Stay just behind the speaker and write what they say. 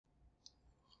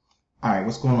All right,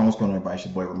 what's going on? What's going on, everybody? It's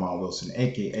your boy Ramon Wilson,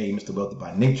 aka Mr. Wealthy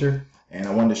by Nature, and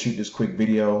I wanted to shoot this quick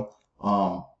video.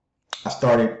 I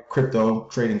started Crypto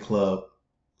Trading Club,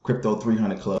 Crypto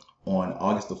 300 Club on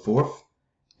August the 4th,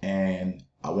 and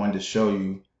I wanted to show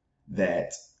you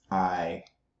that I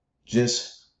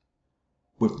just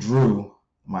withdrew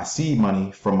my seed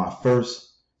money from my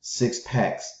first 6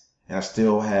 packs, and I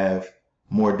still have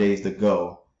more days to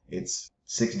go. It's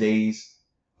 6 days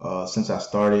since I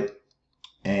started.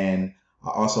 And I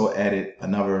also added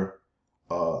another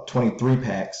 23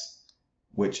 packs,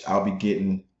 which I'll be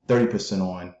getting 30%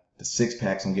 on. The 6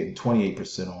 packs I'm getting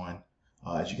 28% on.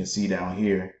 As you can see down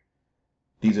here,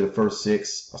 these are the first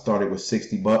 6. I started with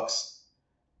 60 bucks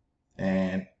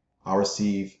and I'll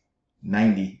receive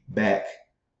 90 back.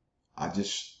 I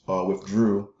just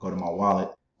withdrew. Go to my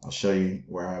wallet. I'll show you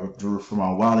where I withdrew from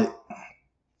my wallet.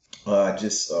 I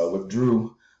just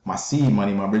withdrew my seed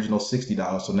money, my original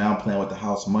 $60. So now I'm playing with the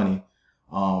house money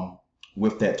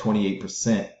with that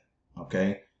 28%.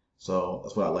 Okay, so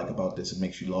that's what I like about this. It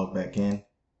makes you log back in.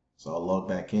 So I'll log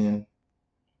back in.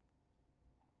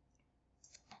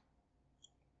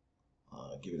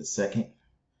 Give it a second.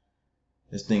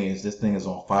 This thing is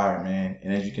on fire, man.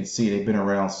 And as you can see, they've been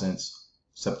around since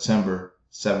September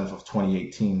 7th of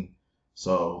 2018.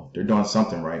 So they're doing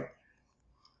something right.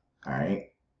 All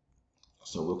right.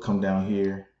 So we'll come down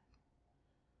here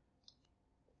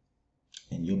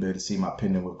and you'll be able to see my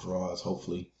pending withdrawals,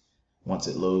 hopefully, once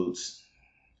it loads.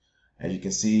 As you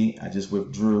can see, I just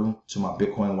withdrew to my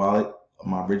Bitcoin wallet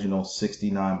my original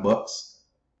 69 bucks.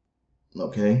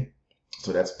 Okay,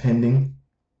 so that's pending.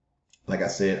 Like I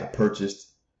said, I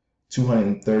purchased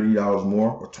 $230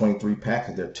 more, or 23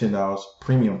 packs. They're $10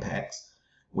 premium packs,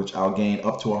 which I'll gain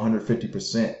up to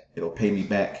 150%. It'll pay me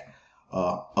back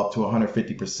up to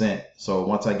 150%. So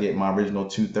once I get my original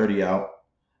 230 out,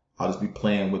 I'll just be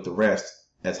playing with the rest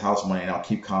as house money, and I'll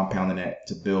keep compounding that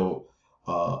to build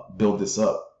this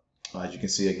up. As you can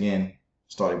see, again,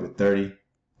 started with 30,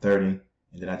 and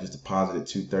then I just deposited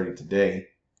 230 today.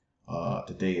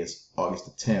 Today is August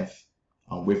the 10th.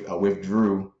 I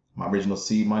withdrew my original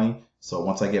seed money. So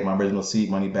once I get my original seed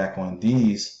money back on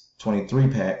these 23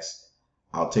 packs,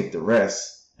 I'll take the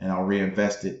rest and I'll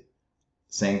reinvest it.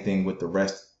 Same thing with the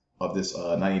rest of this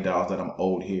 $90 that I'm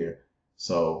owed here.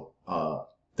 So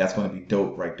that's going to be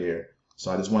dope right there. So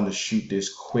I just wanted to shoot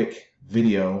this quick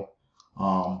video.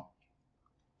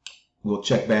 We'll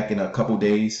check back in a couple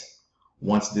days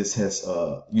once this has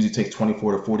usually takes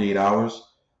 24 to 48 hours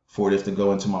for this to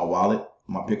go into my wallet,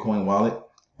 my Bitcoin wallet.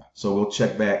 So we'll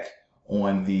check back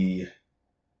on the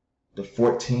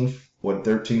 14th or the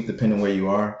 13th, depending where you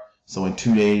are. So in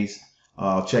 2 days,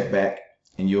 I'll check back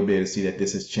and you'll be able to see that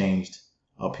this has changed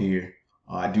up here.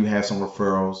 I do have some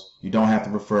referrals. You don't have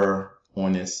to refer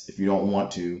on this if you don't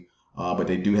want to, but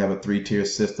they do have a 3-tier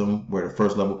system where the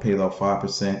first level pays out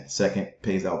 5%, second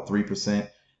pays out 3%,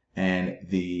 and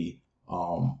the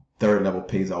third level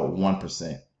pays out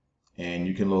 1%. And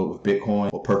you can load with Bitcoin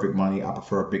or Perfect Money. I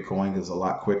prefer Bitcoin because it's a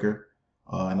lot quicker,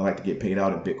 and I like to get paid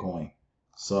out in Bitcoin.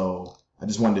 So I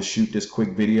just wanted to shoot this quick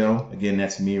video. Again,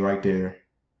 that's me right there.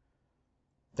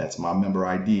 That's my member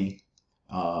ID.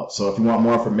 So if you want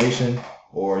more information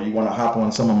or you want to hop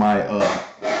on some of my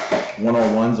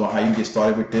one-on-ones on how you can get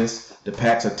started with this, the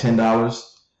packs are $10.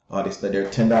 They're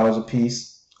 $10 a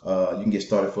piece. You can get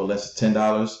started for less than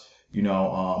 $10. You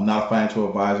know, I'm not a financial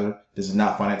advisor. This is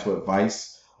not financial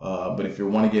advice. But if you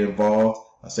want to get involved,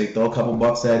 I say throw a couple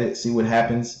bucks at it, see what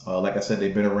happens. Like I said,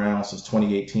 they've been around since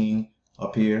 2018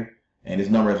 up here, and this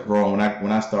number has grown.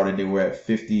 When I started, they were at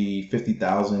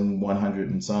 50,100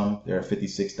 and some. They're at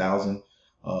 56,000.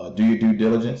 Do your due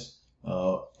diligence,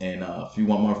 and if you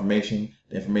want more information,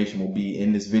 the information will be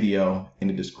in this video in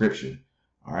the description.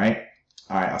 All right.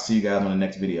 I'll see you guys on the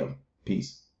next video.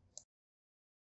 Peace.